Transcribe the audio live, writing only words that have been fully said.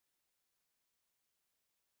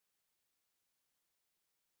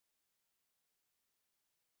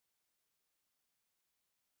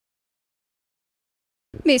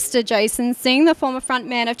Mr. Jason Singh, the former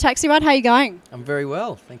frontman of Taxiride. How are you going? I'm very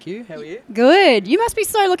well, thank you. How are you? Good. You must be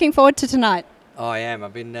so looking forward to tonight. I am.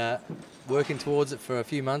 I've been working towards it for a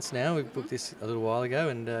few months now. We booked this a little while ago,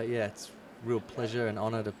 and yeah, it's a real pleasure and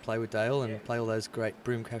honour to play with Dale and play all those great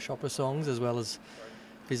Broom Crash opera songs, as well as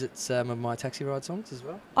visit some of my Taxiride songs as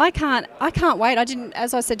well. I can't wait.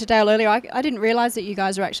 As I said to Dale earlier, I didn't realise that you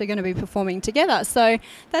guys are actually going to be performing together. So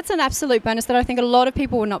that's an absolute bonus that I think a lot of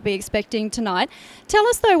people will not be expecting tonight. Tell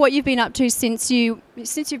us though what you've been up to since you've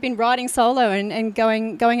been writing solo and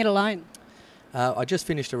going it alone. I just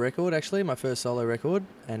finished a record, actually, my first solo record,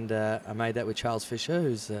 and I made that with Charles Fisher,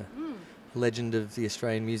 who's a legend of the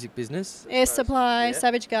Australian music business. Air Supply, yeah.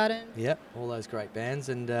 Savage Garden. Yeah, all those great bands,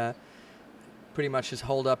 and pretty much just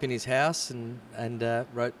holed up in his house and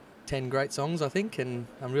wrote 10 great songs, I think, and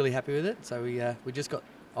I'm really happy with it. So we just got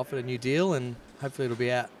offered a new deal, and hopefully it'll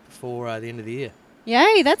be out before the end of the year.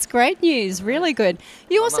 Yay, that's great news. Really good.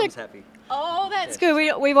 You My also mum's happy. Oh, that's good.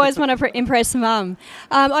 We've always want to impress Mum.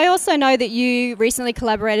 I also know that you recently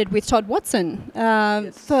collaborated with Todd Watson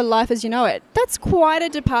Yes. for Life As You Know It. That's quite a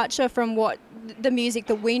departure from what the music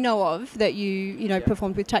that we know of that you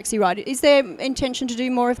performed with Taxiride. Is there intention to do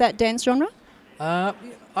more of that dance genre? I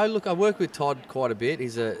work with Todd quite a bit.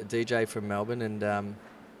 He's a DJ from Melbourne, and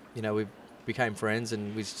we became friends,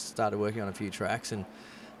 and we started working on a few tracks, and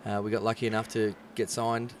we got lucky enough to get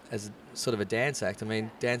signed as sort of a dance act. I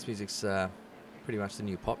mean, dance music's pretty much the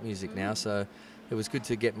new pop music now, so it was good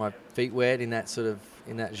to get my feet wet in that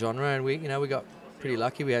genre, and we got pretty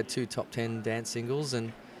lucky. We had 2 top 10 dance singles,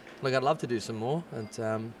 and look, I'd love to do some more,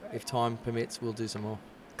 and if time permits, we'll do some more.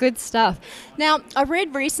 Good stuff. Now, I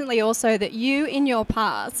read recently also that you, in your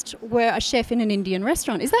past, were a chef in an Indian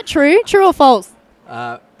restaurant. Is that true? True or false?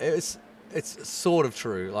 It's sort of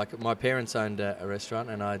true. Like, my parents owned a restaurant,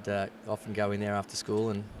 and I'd often go in there after school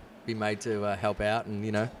and be made to help out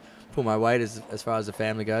and pull my weight as far as the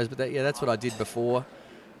family goes. But that's what I did before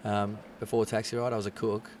Taxiride. I was a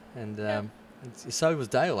cook, and so was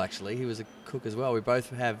Dale. Actually, he was a cook as well. We both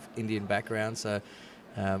have Indian backgrounds, so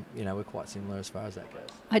we're quite similar as far as that goes.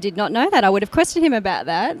 I did not know that. I would have questioned him about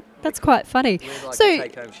that. That's quite funny. We're like the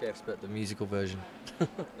take-home chefs, but the musical version.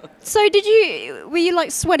 So were you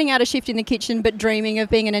like sweating out a shift in the kitchen but dreaming of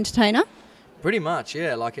being an entertainer? Pretty much,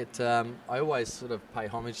 yeah. Like I always sort of pay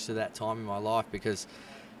homage to that time in my life because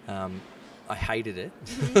I hated it.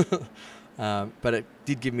 But it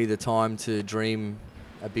did give me the time to dream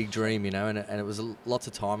a big dream, and it was lots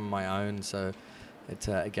of time on my own, so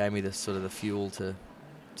it gave me the sort of the fuel to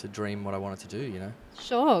dream what I wanted to do,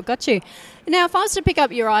 Sure, got you. Now, if I was to pick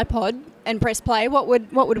up your iPod and press play, what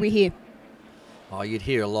would we hear? Oh, you'd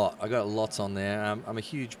hear a lot. I got lots on there. I'm a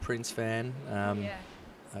huge Prince fan,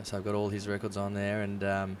 so I've got all his records on there. And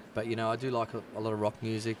but I do like a lot of rock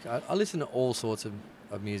music. I listen to all sorts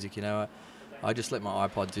of music. I just let my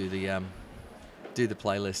iPod do the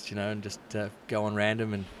playlist, and just go on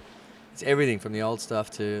random, and it's everything from the old stuff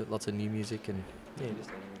to lots of new music and just.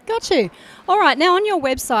 Got you. All right. Now, on your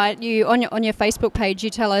website, on your Facebook page, you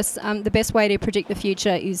tell us the best way to predict the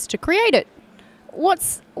future is to create it. What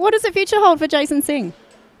does the future hold for Jason Singh?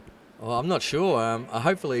 Well, I'm not sure.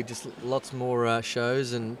 Hopefully just lots more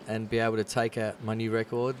shows and be able to take out my new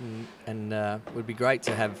record, and it would be great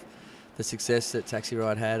to have the success that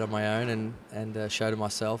Taxiride had on my own and show to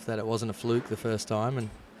myself that it wasn't a fluke the first time,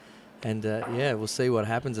 and we'll see what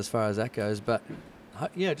happens as far as that goes. But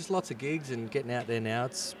just lots of gigs and getting out there now.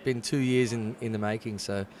 It's been 2 years in the making,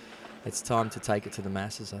 so it's time to take it to the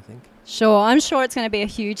masses, I think. Sure, I'm sure it's going to be a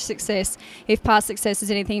huge success if past success is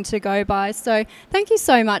anything to go by. So thank you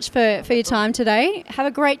so much for your time today. Have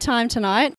a great time tonight.